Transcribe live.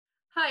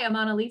Hi, I'm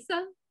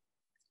Annalisa.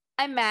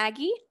 I'm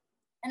Maggie.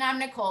 And I'm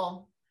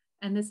Nicole.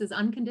 And this is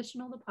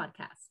Unconditional, the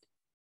podcast.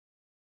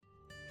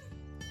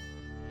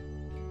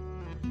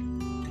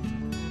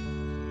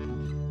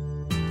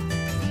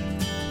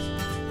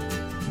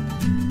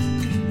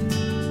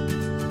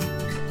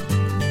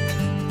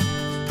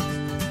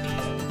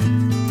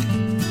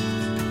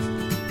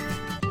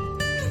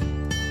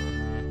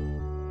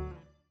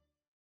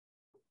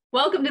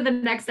 Welcome to the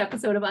next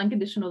episode of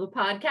Unconditional, the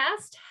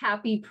podcast.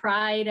 Happy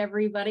Pride,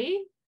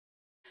 everybody.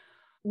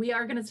 We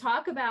are going to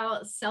talk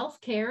about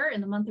self-care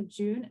in the month of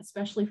June,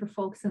 especially for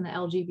folks in the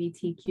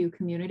LGBTQ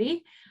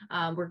community.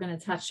 We're going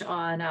to touch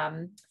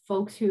on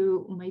folks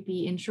who might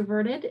be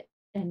introverted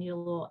and need a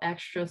little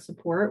extra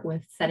support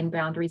with setting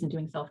boundaries and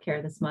doing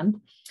self-care this month.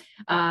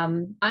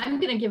 I'm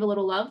going to give a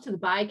little love to the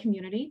bi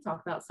community,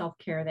 talk about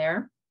self-care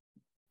there.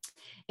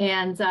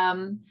 And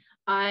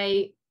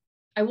I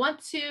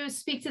want to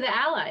speak to the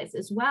allies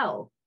as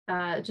well,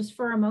 just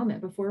for a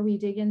moment before we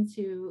dig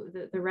into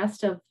the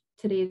rest of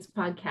today's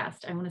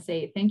podcast. I want to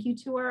say thank you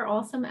to our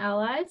awesome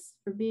allies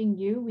for being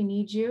you. We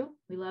need you.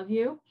 We love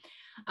you.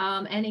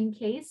 And in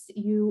case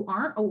you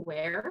aren't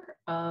aware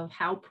of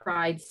how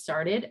Pride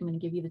started, I'm going to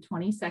give you the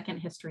 20-second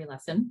history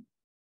lesson.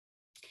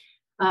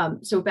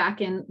 So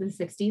back in the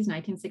 60s,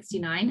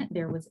 1969,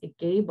 there was a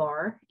gay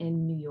bar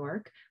in New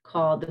York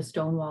called the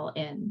Stonewall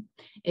Inn.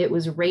 It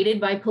was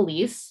raided by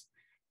police.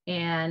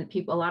 And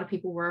a lot of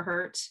people were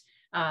hurt.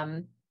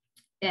 And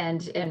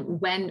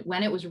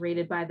when it was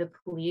raided by the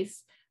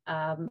police,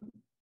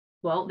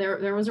 well,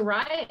 there was a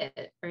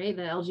riot, right?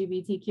 The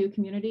LGBTQ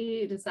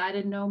community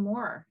decided no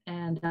more.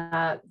 And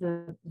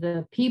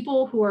the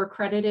people who are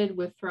credited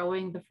with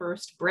throwing the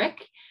first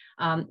brick,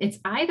 it's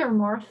either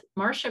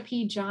Marsha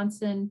P.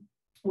 Johnson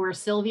or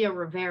Sylvia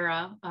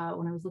Rivera.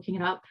 When I was looking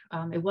it up,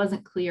 it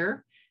wasn't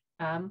clear.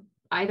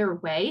 Either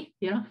way,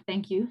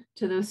 thank you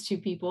to those two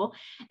people.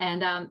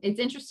 And it's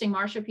interesting,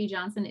 Marsha P.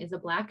 Johnson is a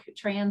Black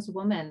trans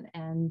woman.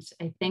 And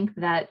I think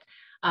that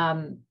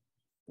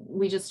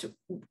we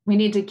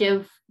need to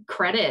give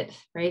credit,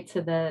 right,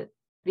 to the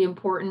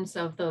importance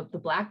of the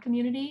Black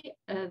community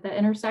that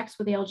intersects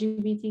with the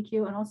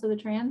LGBTQ and also the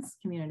trans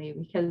community,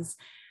 because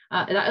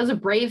that was a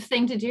brave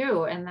thing to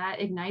do. And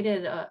that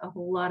ignited a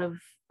whole lot of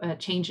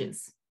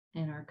changes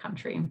in our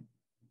country.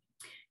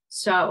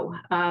 So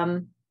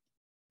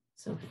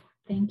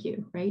thank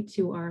you, right,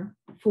 to our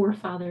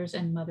forefathers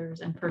and mothers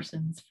and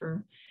persons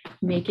for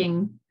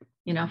making,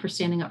 for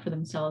standing up for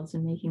themselves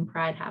and making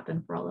Pride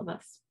happen for all of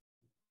us.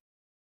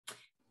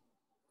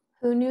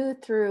 Who knew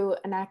through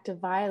an act of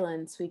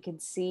violence we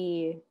could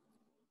see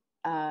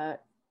an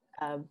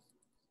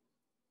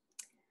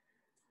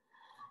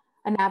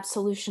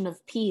absolution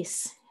of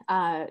peace,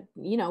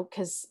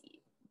 because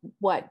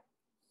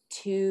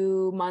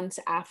 2 months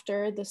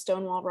after the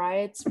Stonewall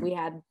riots, we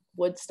had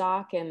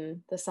Woodstock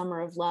and the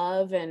Summer of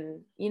Love,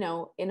 and in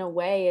a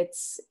way it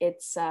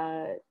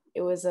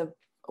was a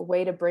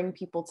way to bring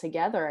people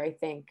together, I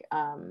think,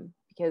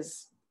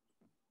 because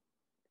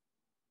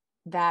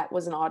that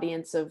was an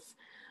audience of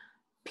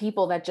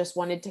people that just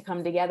wanted to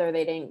come together.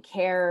 They didn't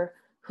care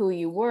who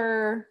you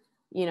were,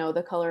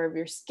 the color of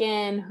your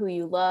skin, who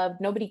you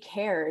loved. Nobody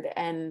cared,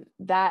 and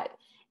that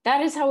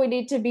is how we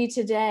need to be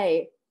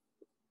today.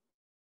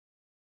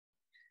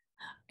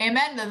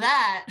 Amen to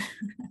that.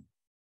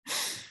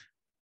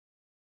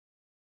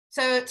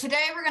 So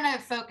today we're going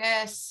to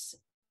focus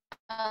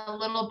a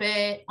little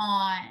bit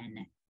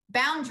on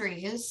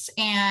boundaries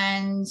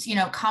and,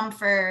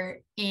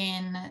 comfort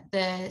in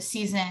the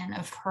season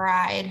of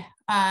Pride.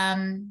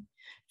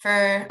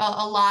 For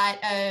a lot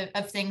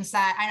of things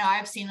that I know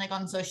I've seen, like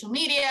on social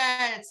media,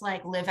 it's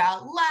like live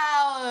out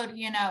loud,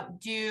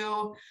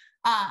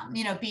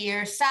 be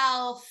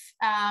yourself.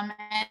 And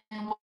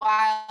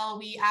while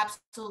we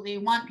absolutely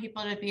want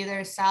people to be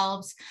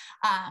themselves,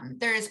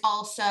 there's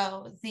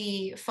also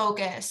the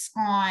focus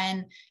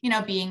on,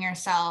 being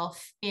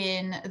yourself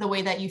in the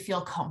way that you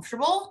feel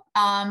comfortable,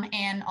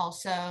 and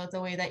also the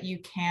way that you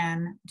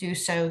can do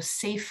so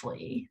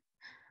safely.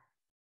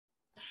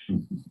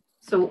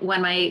 So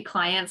when my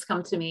clients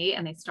come to me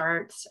and they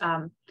start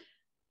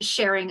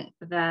sharing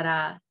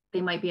that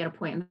they might be at a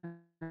point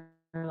in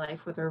their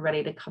life where they're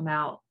ready to come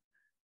out,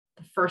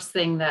 the first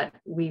thing that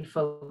we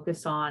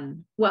focus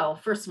on, well,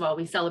 first of all,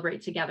 we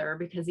celebrate together,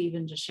 because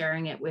even just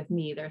sharing it with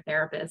me, their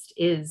therapist,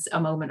 is a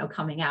moment of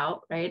coming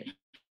out, right?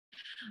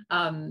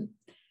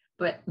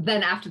 But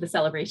then after the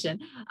celebration,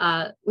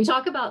 we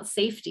talk about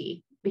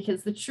safety,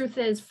 because the truth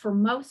is, for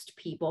most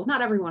people,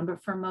 not everyone,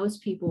 but for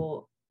most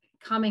people,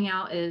 coming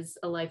out is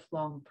a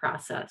lifelong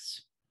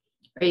process,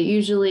 right?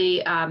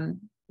 Usually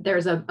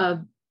there's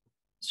a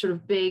sort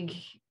of big,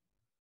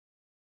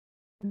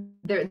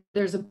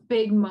 there's a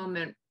big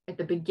moment at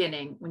the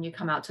beginning when you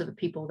come out to the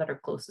people that are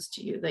closest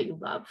to you, that you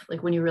love,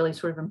 like when you really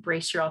sort of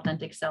embrace your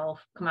authentic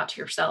self, come out to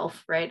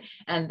yourself, right?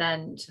 And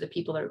then to the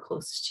people that are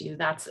closest to you,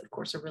 that's of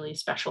course a really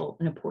special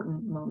and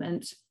important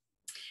moment.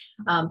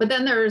 But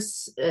then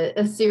there's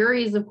a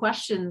series of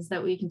questions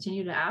that we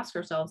continue to ask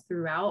ourselves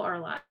throughout our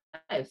lives.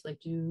 Like,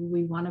 do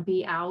we want to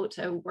be out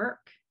at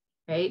work,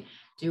 right?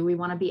 Do we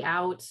want to be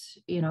out,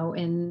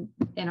 in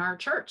our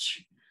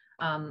church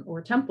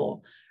or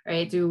temple,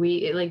 right? Do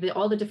we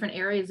all the different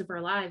areas of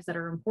our lives that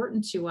are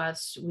important to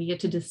us? We get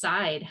to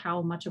decide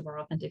how much of our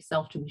authentic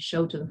self do we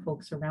show to the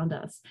folks around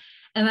us.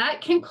 And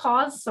that can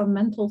cause some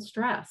mental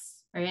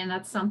stress, right? And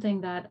that's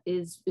something that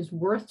is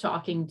worth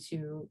talking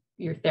to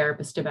your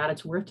therapist about.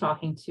 It's worth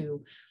talking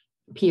to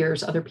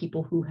peers, other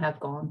people who have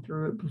gone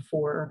through it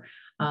before,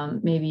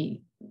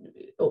 maybe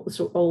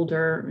so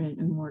older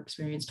and more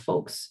experienced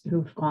folks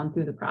who've gone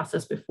through the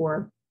process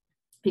before,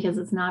 because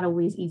it's not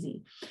always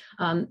easy.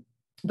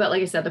 But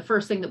like I said, the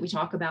first thing that we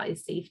talk about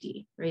is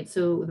safety, right?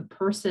 So the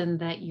person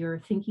that you're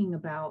thinking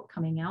about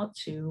coming out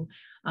to,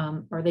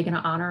 are they going to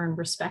honor and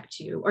respect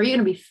you? Are you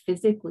going to be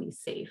physically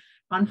safe?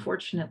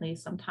 Unfortunately,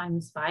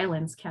 sometimes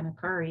violence can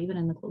occur even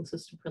in the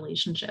closest of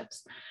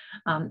relationships.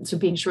 So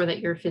being sure that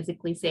you're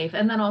physically safe.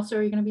 And then also,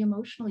 are you going to be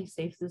emotionally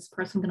safe? Is this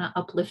person going to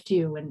uplift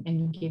you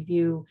and give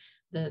you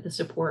the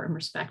support and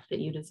respect that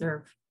you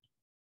deserve?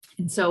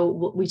 And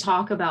so we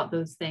talk about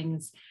those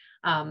things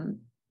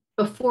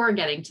before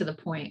getting to the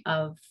point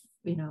of,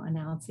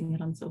 announcing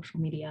it on social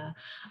media.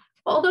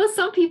 Although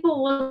some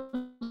people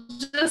will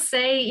just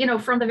say,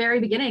 from the very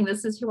beginning,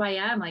 this is who I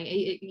am. Like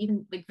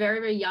even like very,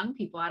 very young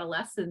people,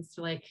 adolescents,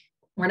 like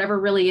we're never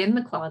really in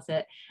the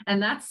closet.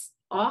 And that's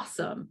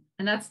awesome.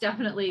 And that's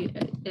definitely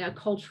a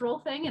cultural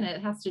thing. And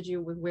it has to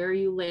do with where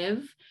you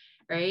live,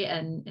 right?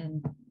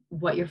 And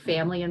what your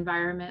family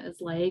environment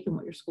is like and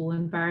what your school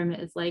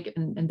environment is like.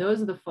 And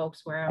those are the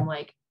folks where I'm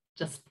like,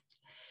 just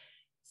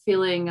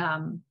feeling,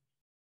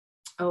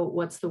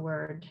 what's the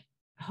word?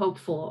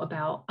 Hopeful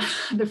about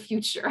the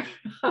future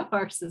of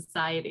our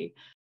society.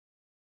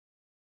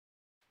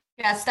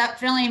 Yes,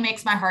 definitely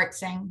makes my heart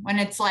sing when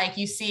it's like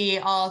you see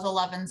all the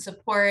love and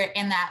support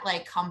and that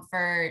like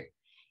comfort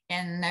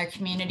in their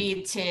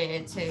community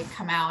to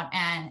come out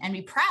and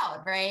be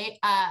proud, right?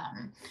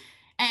 And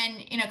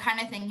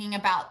kind of thinking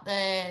about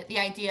the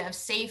idea of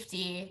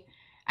safety.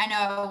 I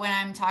know when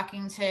I'm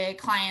talking to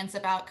clients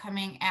about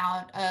coming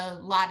out, a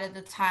lot of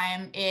the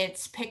time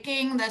it's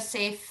picking the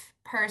safe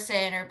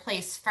person or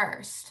place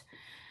first.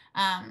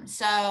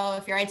 So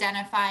if you're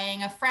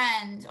identifying a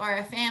friend or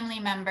a family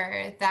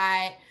member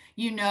that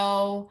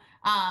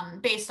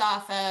based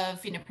off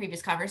of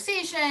previous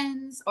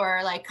conversations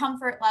or like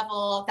comfort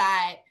level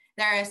that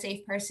they're a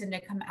safe person to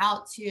come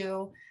out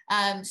to,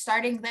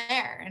 starting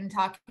there and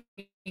talking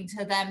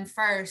to them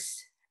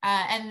first,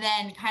 and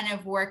then kind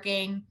of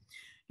working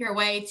your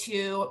way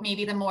to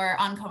maybe the more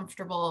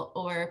uncomfortable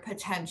or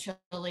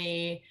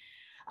potentially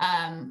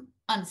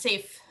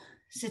unsafe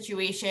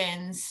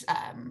situations,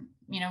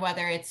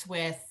 whether it's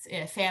with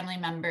family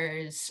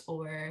members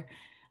or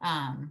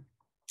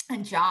a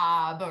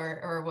job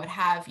or what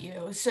have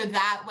you. So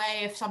that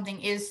way, if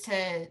something is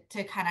to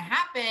kind of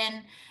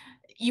happen,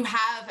 you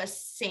have a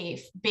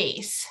safe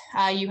base,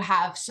 you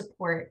have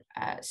support,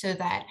 so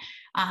that,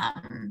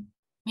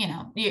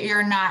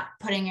 you're not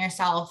putting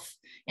yourself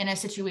in a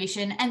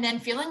situation and then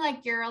feeling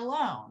like you're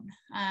alone.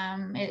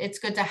 It's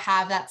good to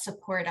have that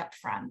support up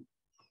front.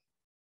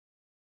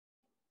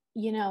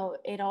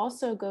 It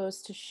also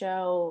goes to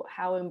show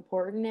how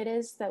important it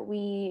is that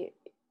we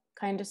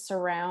kind of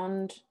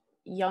surround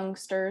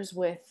youngsters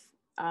with,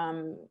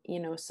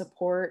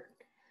 support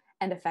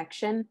and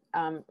affection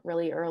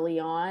really early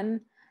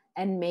on,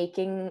 and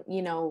making,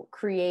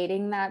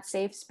 creating that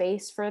safe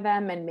space for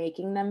them and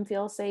making them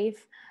feel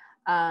safe,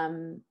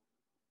 because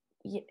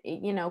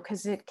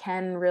it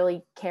can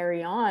really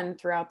carry on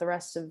throughout the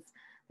rest of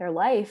their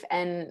life.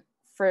 And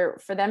for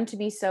them to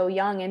be so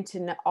young and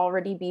to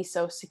already be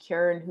so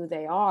secure in who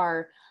they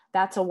are,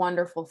 that's a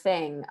wonderful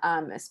thing,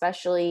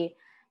 especially,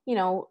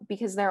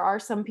 because there are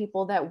some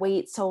people that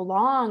wait so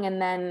long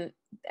and then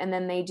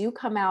they do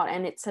come out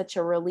and it's such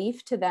a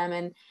relief to them.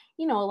 And,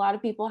 a lot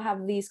of people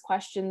have these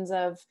questions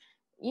of,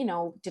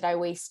 did I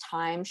waste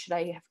time? Should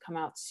I have come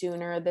out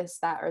sooner? This,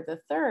 that, or the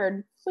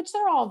third, which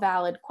they're all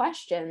valid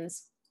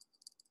questions.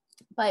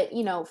 But,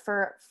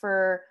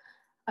 for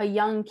a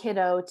young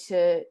kiddo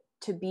to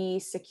be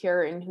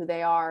secure in who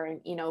they are,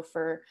 and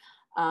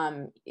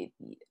I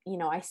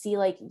see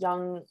like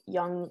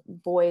young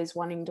boys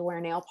wanting to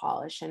wear nail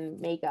polish and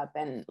makeup,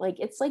 and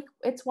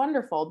it's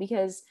wonderful,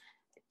 because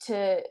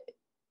to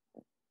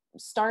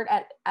start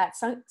at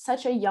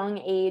such a young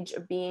age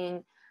of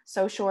being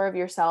so sure of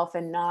yourself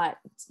and not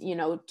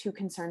too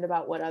concerned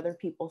about what other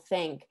people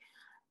think,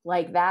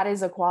 like that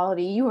is a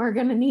quality you are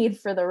going to need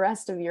for the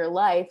rest of your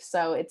life.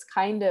 So it's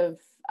kind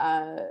of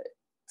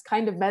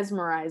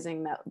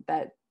mesmerizing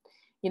that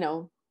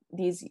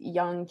these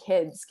young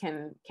kids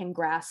can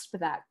grasp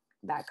that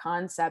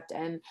concept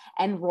and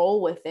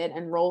roll with it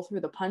and roll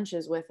through the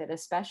punches with it,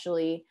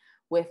 especially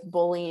with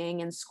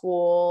bullying in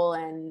school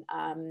and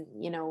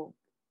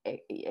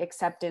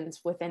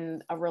acceptance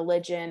within a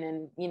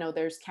religion. And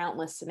there's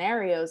countless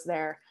scenarios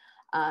there,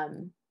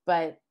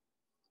 but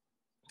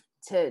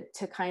to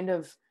kind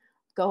of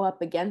go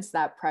up against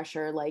that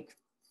pressure, like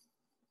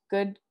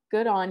good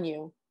on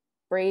you,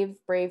 brave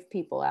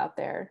people out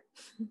there.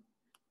 I'm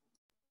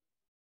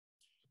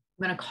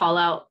going to call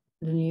out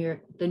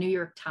the New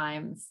York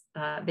Times,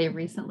 they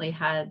recently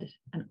had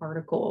an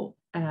article,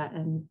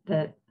 and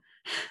that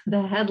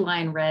the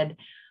headline read,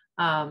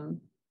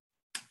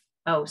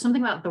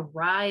 something about the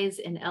rise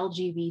in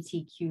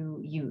LGBTQ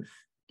youth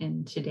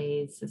in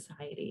today's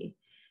society.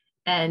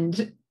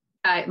 And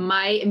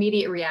my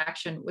immediate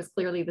reaction was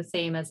clearly the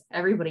same as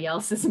everybody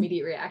else's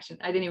immediate reaction.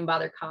 I didn't even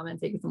bother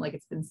commenting because I'm like,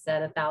 it's been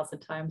said 1,000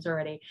 times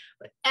already.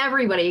 But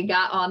everybody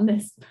got on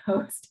this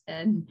post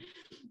and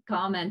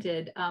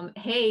commented,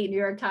 hey, New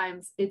York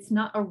Times, it's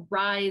not a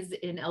rise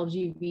in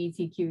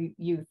LGBTQ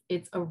youth.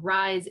 It's a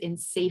rise in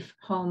safe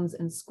homes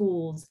and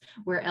schools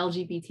where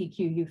LGBTQ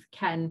youth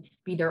can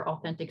be their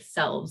authentic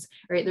selves,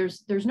 right?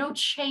 There's no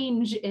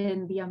change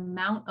in the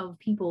amount of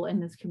people in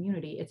this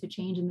community. It's a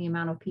change in the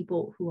amount of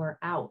people who are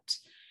out,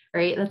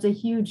 right? That's a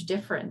huge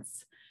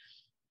difference.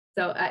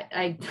 So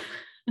I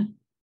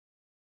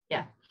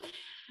yeah,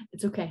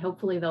 it's okay.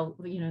 Hopefully they'll,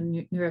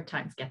 New York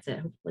Times gets it.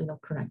 Hopefully they'll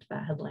correct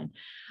that headline.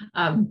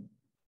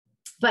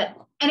 But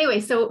anyway,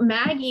 so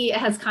Maggie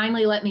has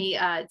kindly let me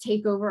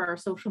take over our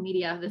social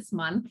media this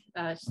month.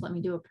 Just let me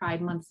do a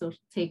Pride Month social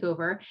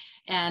takeover.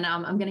 And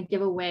I'm going to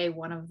give away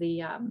one of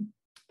the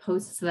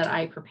posts that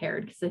I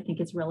prepared because I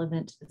think it's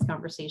relevant to this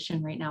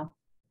conversation right now.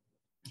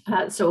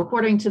 So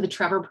according to the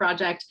Trevor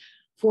Project,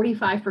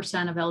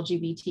 45% of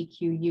LGBTQ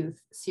youth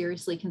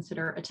seriously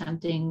consider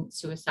attempting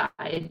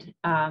suicide.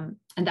 And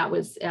that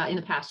was in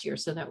the past year.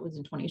 So that was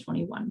in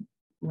 2021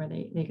 where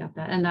they got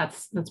that. And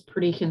that's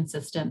pretty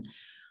consistent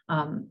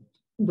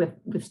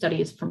with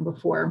studies from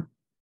before.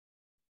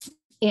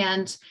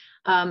 And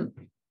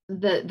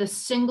the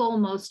single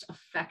most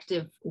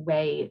effective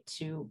way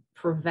to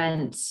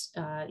prevent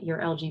your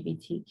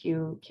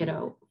LGBTQ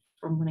kiddo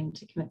from wanting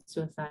to commit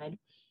suicide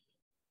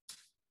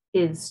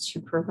is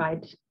to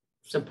provide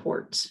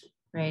support,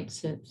 right?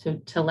 So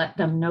to let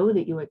them know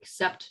that you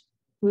accept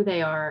who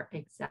they are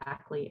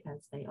exactly as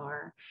they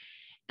are.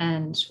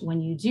 And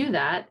when you do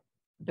that,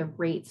 the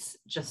rates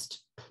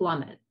just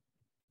plummet.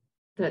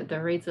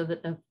 The rates of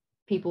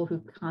people who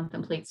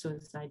contemplate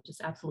suicide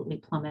just absolutely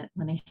plummet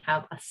when they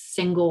have a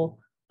single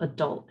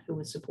adult who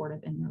is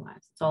supportive in their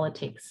lives. That's all it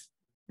takes,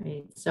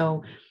 right?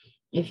 So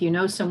if you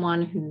know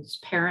someone whose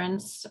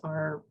parents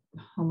are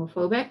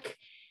homophobic,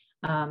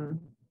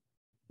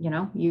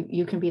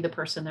 you can be the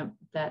person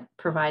that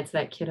provides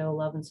that kiddo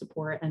love and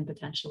support and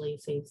potentially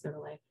saves their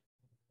life,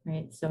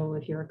 right? So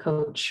if you're a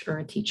coach or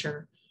a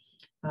teacher,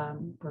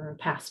 or a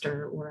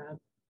pastor or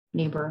a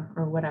neighbor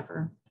or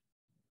whatever.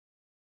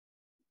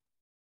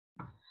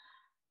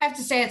 I have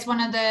to say it's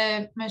one of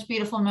the most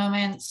beautiful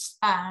moments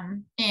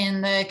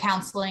in the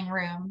counseling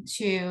room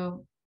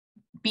to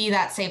be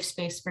that safe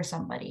space for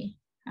somebody.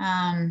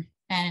 And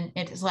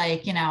it is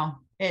like,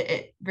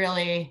 it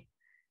really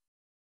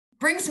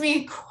brings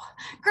me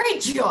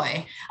great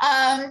joy.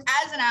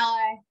 As an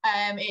ally,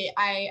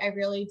 I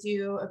really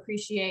do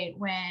appreciate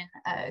when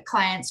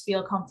clients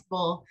feel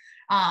comfortable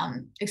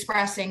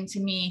expressing to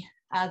me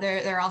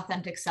their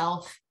authentic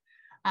self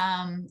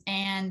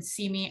and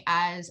see me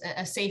as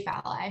a safe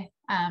ally.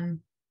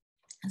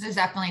 There's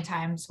definitely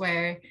times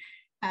where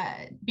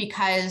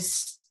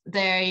because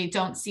they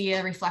don't see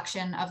a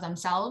reflection of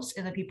themselves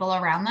in the people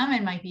around them,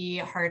 it might be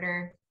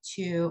harder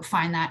to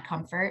find that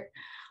comfort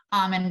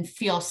and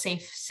feel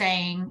safe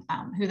saying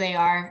who they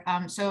are.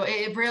 So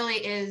it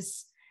really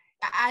is,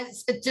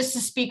 as just to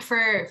speak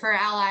for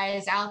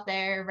allies out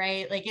there,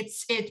 right? Like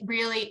it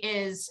really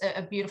is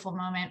a beautiful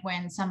moment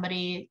when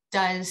somebody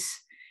does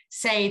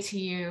say to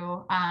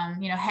you,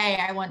 hey,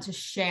 I want to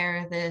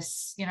share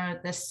this,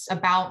 this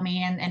about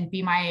me and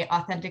be my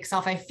authentic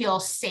self. I feel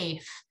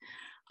safe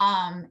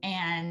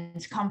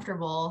and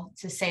comfortable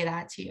to say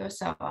that to you.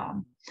 So,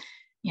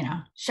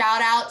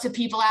 shout out to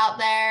people out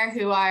there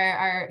who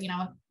are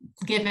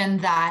given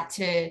that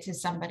to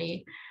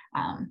somebody.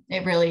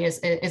 It really is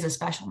a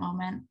special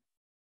moment.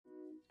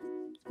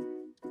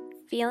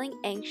 Feeling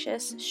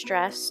anxious,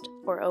 stressed,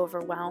 or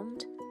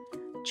overwhelmed?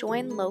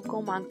 Join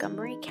local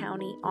Montgomery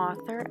County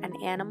author and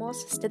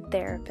animal-assisted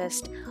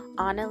therapist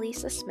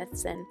Annalisa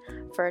Smithson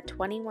for a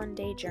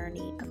 21-day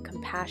journey of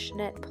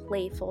compassionate,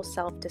 playful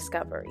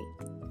self-discovery.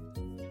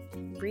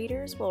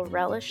 Readers will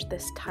relish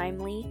this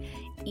timely,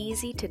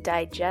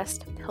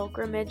 easy-to-digest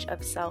pilgrimage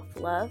of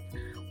self-love,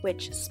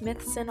 which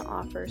Smithson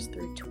offers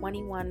through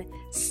 21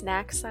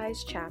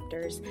 snack-sized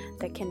chapters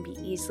that can be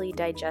easily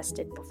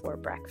digested before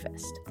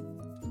breakfast.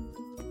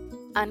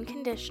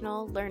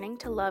 Unconditional: Learning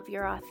to Love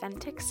Your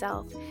Authentic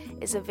Self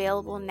is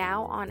available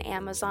now on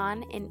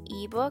Amazon in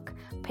ebook,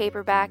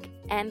 paperback,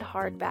 and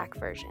hardback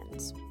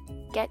versions.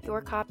 Get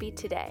your copy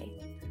today.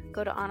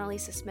 Go to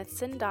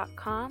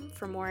AnnalisaSmithson.com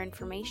for more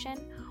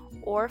information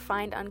or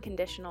find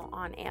Unconditional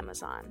on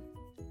Amazon.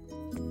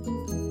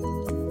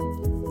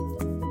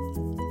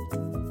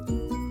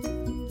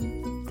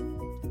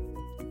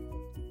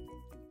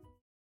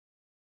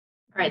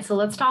 All right, so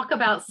let's talk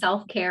about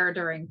self-care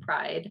during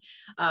Pride.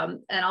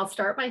 And I'll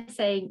start by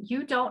saying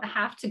you don't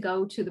have to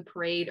go to the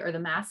parade or the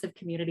massive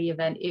community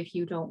event if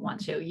you don't want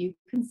to. You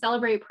can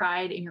celebrate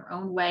Pride in your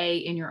own way,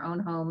 in your own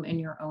home, in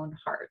your own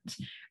heart,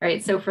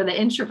 right? So for the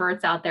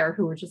introverts out there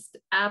who are just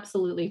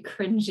absolutely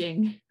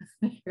cringing,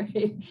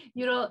 right?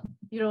 You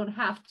don't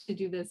have to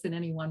do this in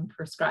any one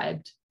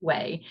prescribed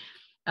way.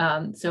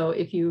 So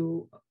if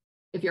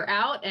you're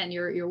out and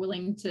you're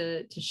willing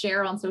to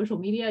share on social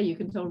media, you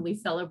can totally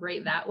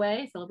celebrate that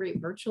way, celebrate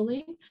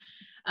virtually.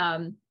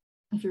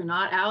 If you're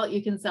not out,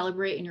 you can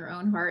celebrate in your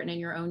own heart and in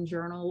your own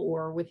journal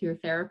or with your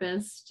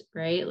therapist,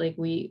 right? Like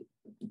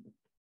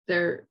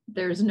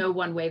there's no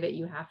one way that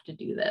you have to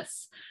do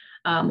this.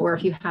 Or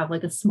if you have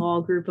like a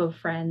small group of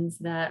friends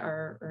that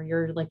are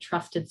your like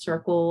trusted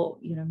circle,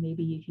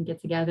 maybe you can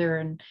get together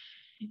and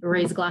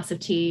raise a glass of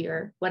tea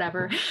or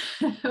whatever,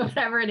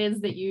 whatever it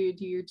is that you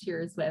do your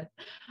cheers with,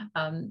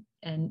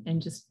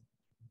 and just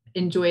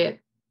enjoy it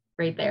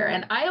right there.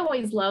 And I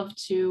always love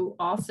to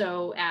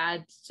also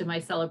add to my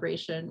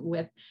celebration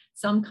with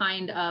some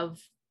kind of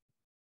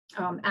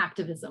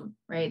activism,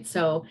 right?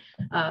 So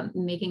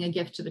making a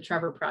gift to the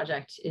Trevor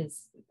Project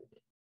is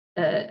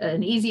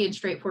an easy and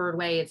straightforward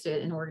way. It's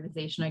an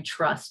organization I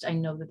trust. I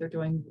know that they're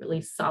doing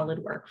really solid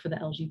work for the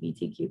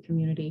LGBTQ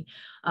community.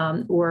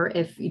 Or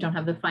if you don't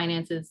have the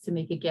finances to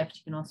make a gift,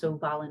 you can also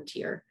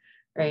volunteer,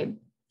 right?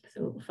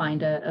 So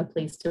find a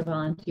place to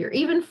volunteer.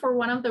 Even for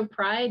one of the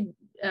Pride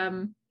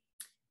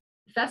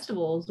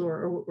festivals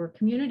or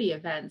community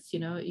events,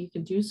 you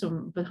can do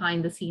some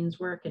behind the scenes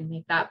work and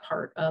make that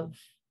part of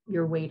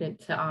your way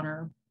to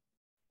honor,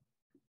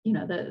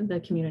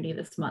 the community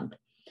this month.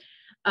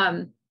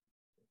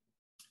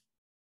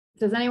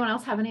 Does anyone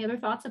else have any other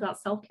thoughts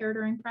about self-care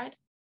during Pride?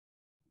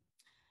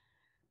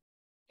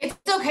 It's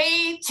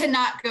okay to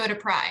not go to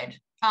Pride.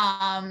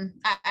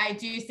 I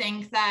do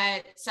think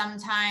that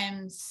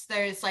sometimes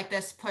there's like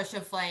this push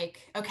of I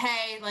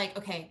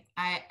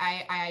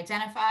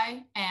identify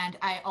and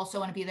I also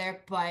want to be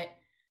there, but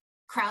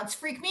crowds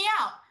freak me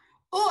out,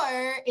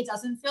 or it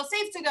doesn't feel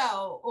safe to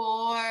go,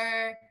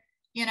 or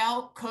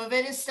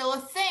COVID is still a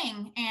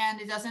thing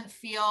and it doesn't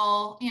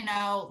feel,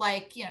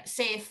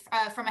 safe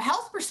from a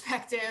health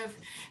perspective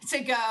to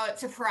go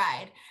to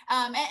Pride.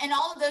 And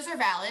all of those are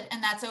valid,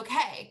 and that's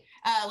okay.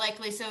 Like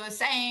Lisa was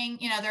saying,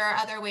 there are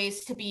other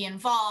ways to be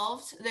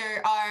involved.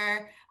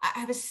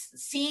 I was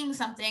seeing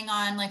something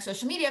on like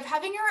social media of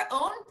having your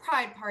own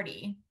Pride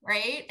party,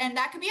 right? And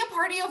that could be a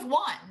party of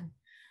one.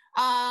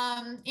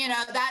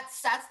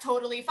 That's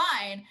totally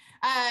fine.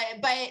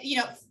 But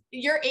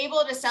you're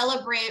able to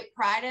celebrate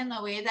Pride in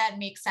the way that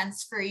makes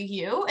sense for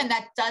you. And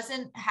that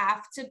doesn't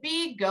have to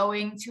be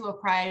going to a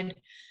Pride,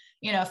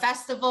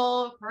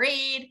 festival,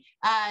 parade.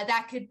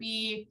 That could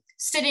be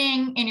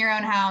sitting in your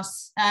own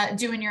house,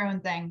 doing your own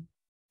thing.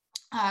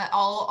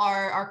 All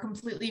are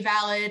completely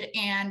valid.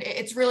 And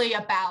it's really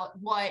about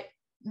what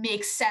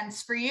makes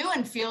sense for you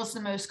and feels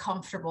the most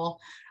comfortable,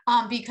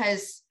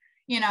 because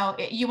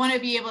you want to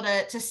be able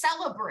to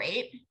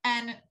celebrate.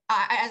 And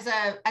as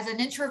an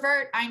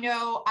introvert, I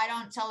know I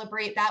don't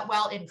celebrate that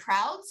well in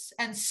crowds.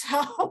 And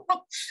so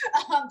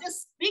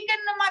just speaking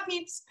to my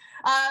peeps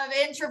of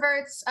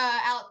introverts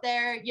out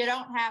there, you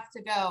don't have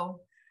to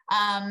go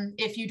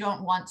if you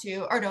don't want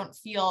to or don't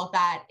feel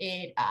that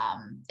it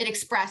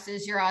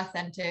expresses your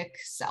authentic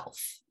self.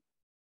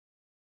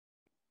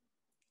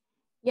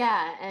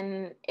 Yeah,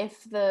 and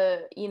if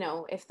the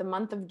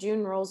month of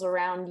June rolls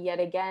around yet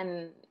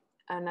again,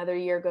 another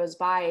year goes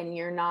by and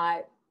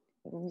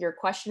you're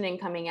questioning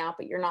coming out,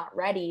 but you're not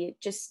ready,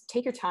 just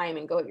take your time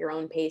and go at your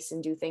own pace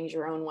and do things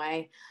your own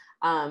way.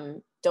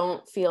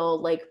 Don't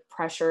feel like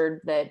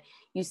pressured that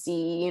you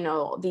see,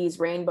 these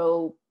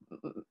rainbow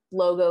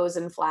logos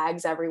and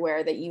flags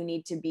everywhere that you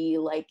need to be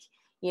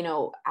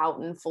out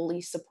and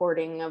fully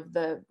supporting of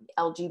the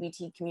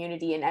LGBT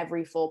community in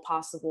every full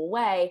possible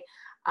way.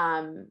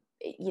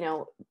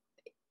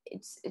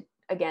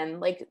 Again,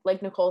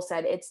 like Nicole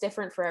said, it's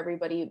different for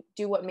everybody.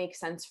 Do what makes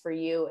sense for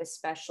you,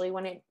 especially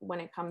when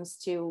it comes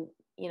to,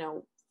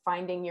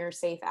 finding your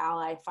safe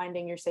ally,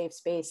 finding your safe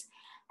space,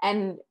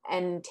 and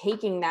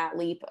taking that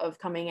leap of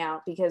coming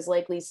out, because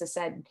like Lisa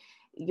said,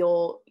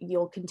 you'll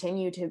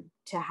continue to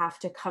have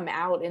to come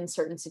out in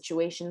certain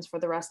situations for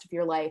the rest of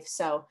your life.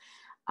 So,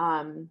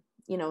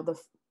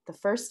 the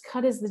first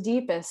cut is the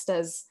deepest,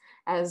 as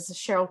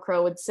Sheryl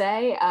Crow would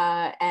say.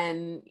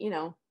 And,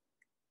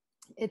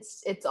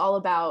 it's all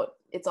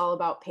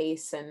about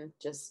pace and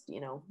just,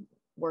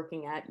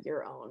 working at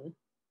your own.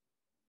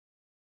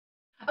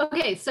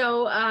 Okay,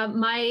 so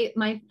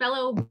my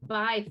fellow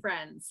bi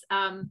friends,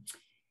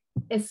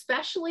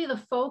 especially the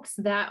folks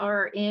that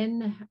are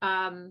in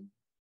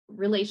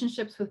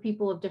relationships with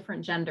people of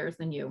different genders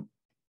than you,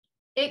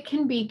 it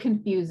can be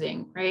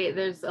confusing, right?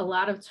 There's a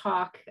lot of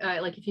talk,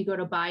 like if you go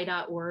to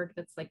bi.org,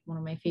 that's like one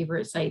of my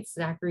favorite sites.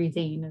 Zachary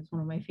Zane is one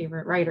of my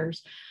favorite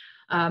writers.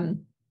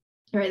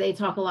 Right, they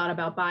talk a lot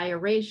about bi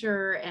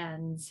erasure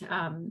and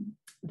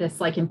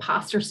this like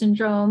imposter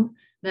syndrome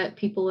that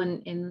people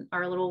in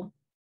our little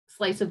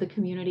slice of the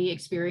community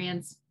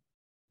experience.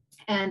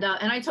 And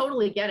I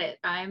totally get it.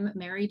 I'm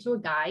married to a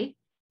guy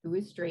who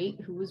is straight,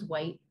 who is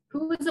white,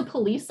 who is a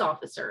police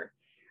officer,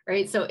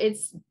 right? So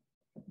it's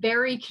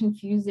very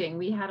confusing.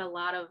 We had a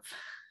lot of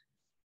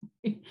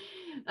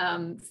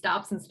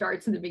stops and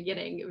starts in the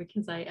beginning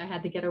because I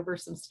had to get over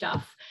some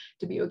stuff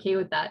to be okay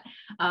with that.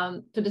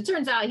 But it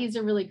turns out he's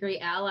a really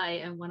great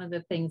ally. And one of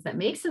the things that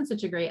makes him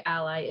such a great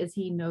ally is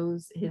he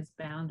knows his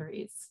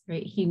boundaries,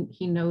 right?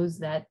 He knows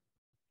that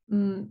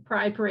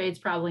Pride Parade's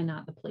probably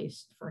not the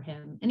place for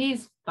him. And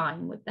he's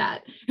fine with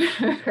that,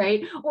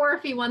 right? Or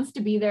if he wants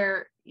to be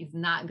there, he's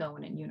not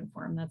going in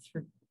uniform. That's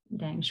for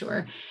dang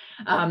sure.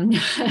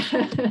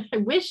 I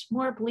wish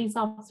more police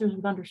officers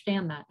would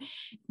understand that.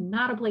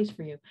 Not a place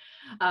for you.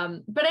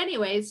 But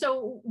anyway,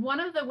 so one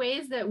of the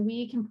ways that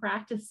we can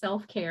practice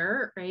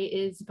self-care, right,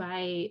 is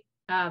by,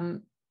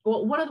 well,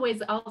 one of the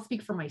ways, I'll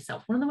speak for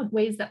myself. One of the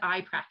ways that I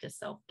practice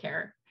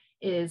self-care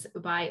is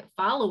by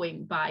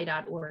following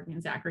bi.org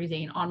and Zachary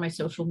Zane on my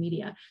social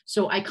media.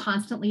 So I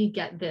constantly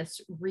get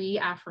this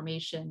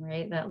reaffirmation,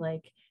 right? That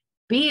like,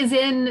 B is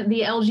in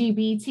the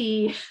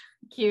LGBTQ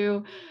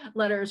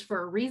letters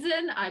for a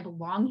reason. I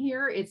belong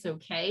here. It's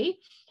okay.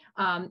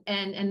 And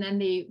then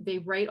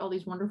they write all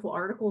these wonderful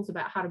articles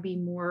about how to be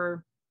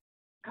more,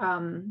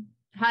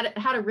 how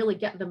to really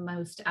get the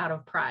most out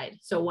of Pride.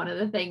 So one of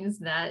the things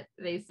that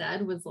they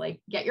said was like,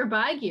 get your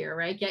bi gear,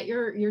 right? Get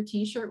your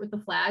t-shirt with the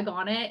flag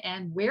on it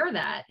and wear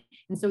that.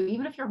 And so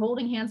even if you're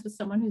holding hands with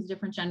someone who's a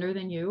different gender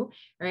than you,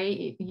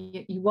 right,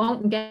 you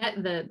won't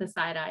get the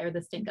side eye or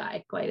the stink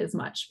eye quite as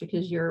much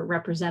because you're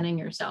representing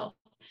yourself.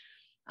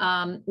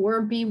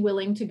 Or be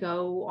willing to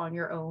go on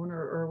your own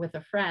or with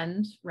a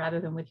friend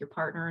rather than with your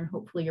partner. And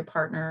hopefully your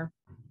partner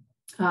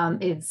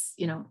is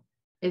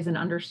an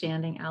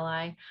understanding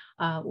ally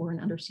or an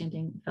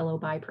understanding fellow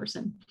bi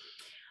person.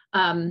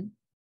 And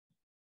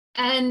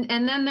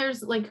then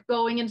there's like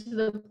going into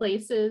the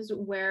places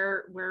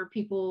where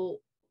people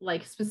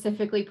like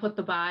specifically put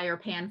the bi or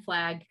pan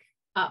flag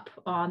up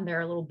on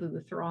their little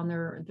booth or on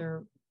their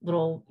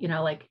little,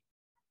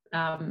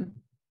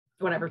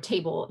 whatever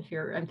table.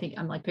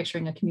 I'm like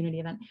picturing a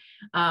community event.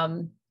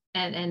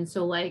 And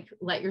so like,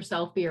 let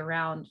yourself be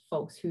around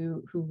folks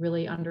who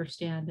really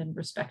understand and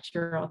respect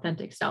your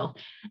authentic self.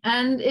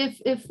 And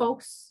if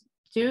folks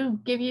do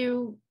give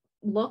you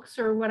looks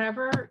or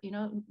whatever,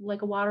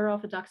 like a water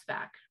off a duck's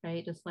back,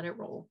 right? Just let it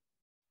roll.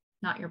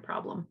 Not your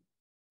problem.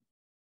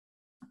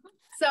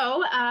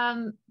 So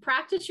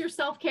practice your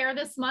self-care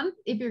this month.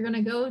 If you're going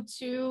to go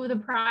to the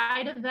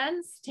Pride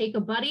events, take a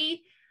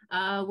buddy,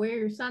 wear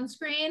your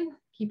sunscreen,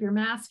 keep your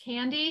mask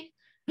handy.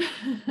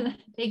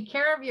 Take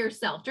care of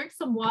yourself, drink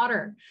some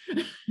water.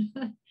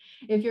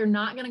 If you're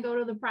not going to go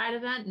to the Pride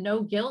event,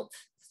 no guilt.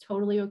 It's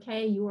totally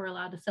okay. You are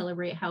allowed to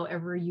celebrate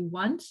however you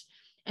want.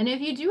 And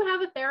if you do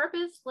have a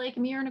therapist like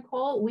me or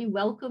Nicole, we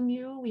welcome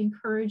you. We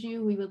encourage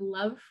you. We would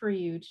love for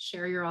you to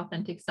share your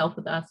authentic self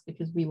with us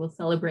because we will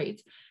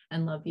celebrate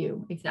and love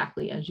you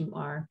exactly as you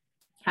are.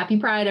 Happy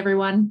Pride,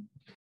 everyone.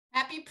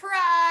 Happy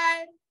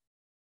Pride.